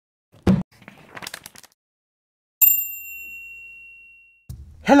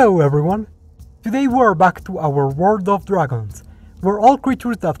Hello everyone! Today we are back to our world of dragons, where all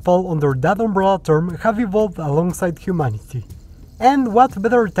creatures that fall under that umbrella term have evolved alongside humanity. And what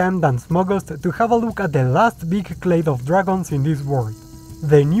better time than Smogost to have a look at the last big clade of dragons in this world,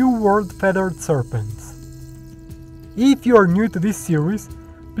 the New World Feathered Serpents. If you are new to this series,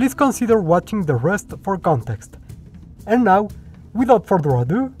 please consider watching the rest for context. And now, without further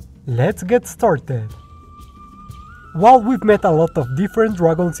ado, let's get started. While we've met a lot of different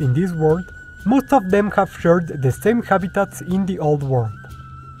dragons in this world, most of them have shared the same habitats in the Old World.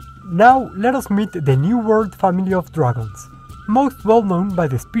 Now let us meet the New World family of dragons, most well known by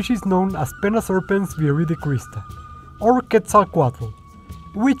the species known as Penaserpens viridicrista, or Quetzalcoatl,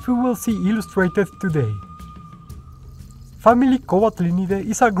 which we will see illustrated today. Family Coatlinidae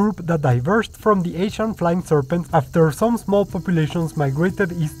is a group that diverged from the Asian flying serpents after some small populations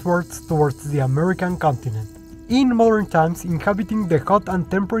migrated eastwards towards the American continent, in modern times inhabiting the hot and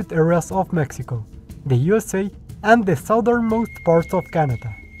temperate areas of Mexico, the USA, and the southernmost parts of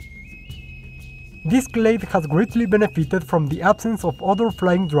Canada. This clade has greatly benefited from the absence of other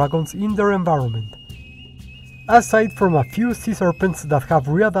flying dragons in their environment. Aside from a few sea serpents that have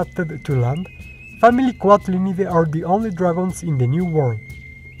readapted to land, family Coatlinidae are the only dragons in the New World.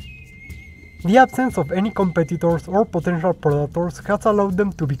 The absence of any competitors or potential predators has allowed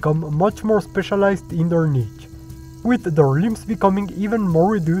them to become much more specialized in their niche, with their limbs becoming even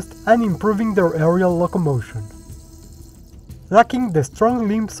more reduced and improving their aerial locomotion. Lacking the strong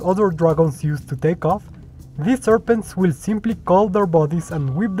limbs other dragons use to take off, these serpents will simply coil their bodies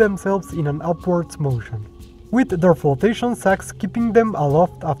and whip themselves in an upwards motion, with their flotation sacs keeping them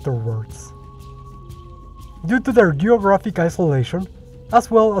aloft afterwards. Due to their geographic isolation,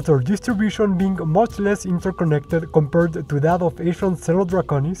 as well as their distribution being much less interconnected compared to that of Asian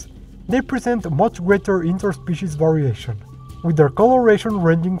Celodraconis, they present much greater interspecies variation, with their coloration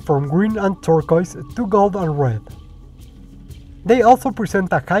ranging from green and turquoise to gold and red. They also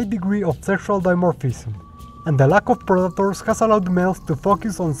present a high degree of sexual dimorphism, and the lack of predators has allowed males to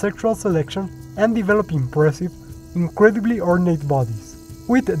focus on sexual selection and develop impressive, incredibly ornate bodies,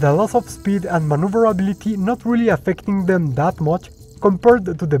 with the loss of speed and maneuverability not really affecting them that much compared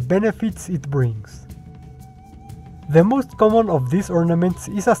to the benefits it brings. The most common of these ornaments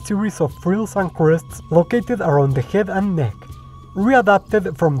is a series of frills and crests located around the head and neck,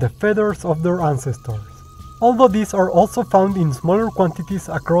 readapted from the feathers of their ancestors, although these are also found in smaller quantities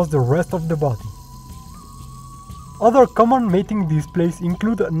across the rest of the body. Other common mating displays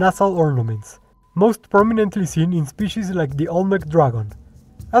include nasal ornaments, most prominently seen in species like the Olmec dragon,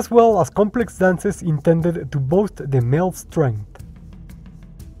 as well as complex dances intended to boast the male's strength.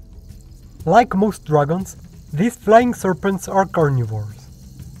 Like most dragons, these flying serpents are carnivores.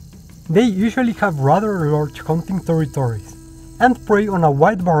 They usually have rather large hunting territories, and prey on a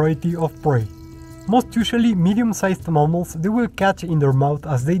wide variety of prey, most usually medium-sized mammals they will catch in their mouth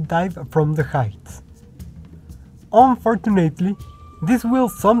as they dive from the heights. Unfortunately, this will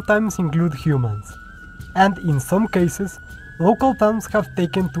sometimes include humans, and in some cases, local towns have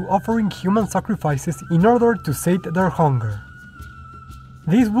taken to offering human sacrifices in order to sate their hunger.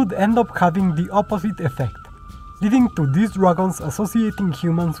 This would end up having the opposite effect, leading to these dragons associating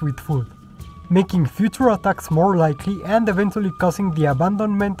humans with food, making future attacks more likely and eventually causing the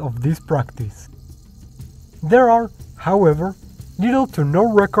abandonment of this practice. There are, however, little to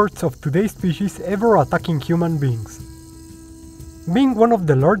no records of today's species ever attacking human beings. Being one of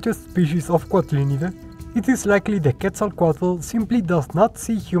the largest species of Coatlinidae, it is likely the Quetzalcoatl simply does not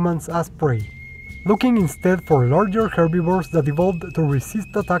see humans as prey, looking instead for larger herbivores that evolved to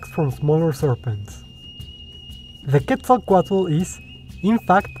resist attacks from smaller serpents. The Quetzalcoatl is, in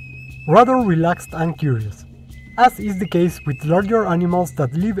fact, rather relaxed and curious, as is the case with larger animals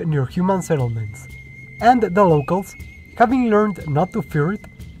that live near human settlements, and the locals, having learned not to fear it,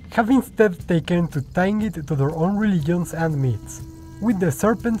 have instead taken to tying it to their own religions and myths, with the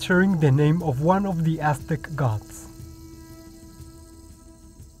serpent sharing the name of one of the Aztec gods.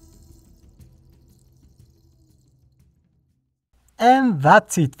 And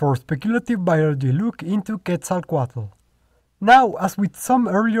that's it for Speculative Biology look into Quetzalcoatl. Now, as with some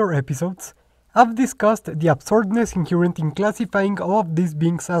earlier episodes, I've discussed the absurdness inherent in classifying all of these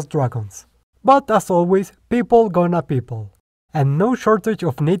beings as dragons. But as always, people gonna people, and no shortage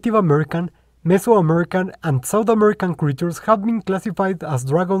of Native American, Mesoamerican, and South American creatures have been classified as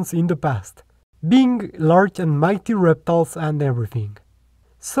dragons in the past, being large and mighty reptiles and everything.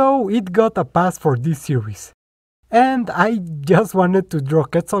 So it got a pass for this series. And I just wanted to draw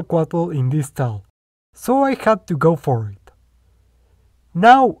Quetzalcoatl in this style, so I had to go for it.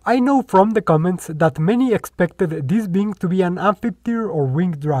 Now, I know from the comments that many expected this being to be an amphipter or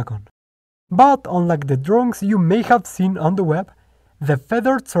winged dragon. But unlike the drawings you may have seen on the web, the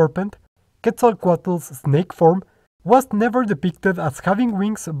feathered serpent, Quetzalcoatl's snake form, was never depicted as having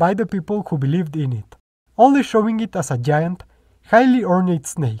wings by the people who believed in it, only showing it as a giant, highly ornate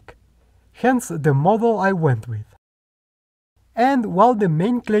snake, hence the model I went with. And while the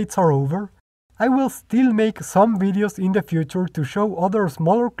main clades are over, I will still make some videos in the future to show other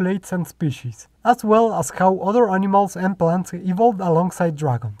smaller clades and species, as well as how other animals and plants evolved alongside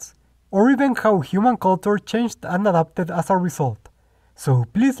dragons, or even how human culture changed and adapted as a result. So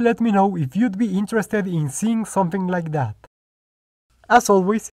please let me know if you'd be interested in seeing something like that. As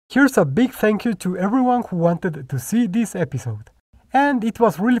always, here's a big thank you to everyone who wanted to see this episode. And it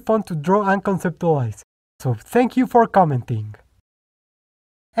was really fun to draw and conceptualize, so thank you for commenting.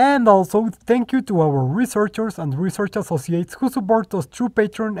 And also thank you to our researchers and research associates who support us through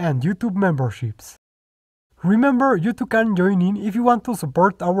Patreon and YouTube memberships. Remember, you too can join in if you want to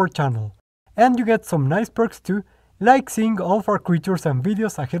support our channel, and you get some nice perks too, like seeing all of our creatures and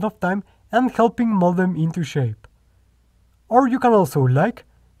videos ahead of time and helping mold them into shape. Or you can also like,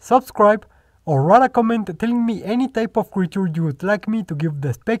 subscribe, or write a comment telling me any type of creature you would like me to give the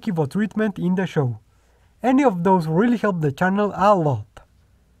Spekivo treatment in the show. Any of those really help the channel a lot.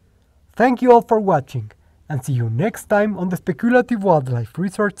 Thank you all for watching, and see you next time on the Speculative Wildlife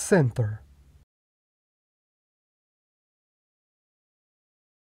Research Center.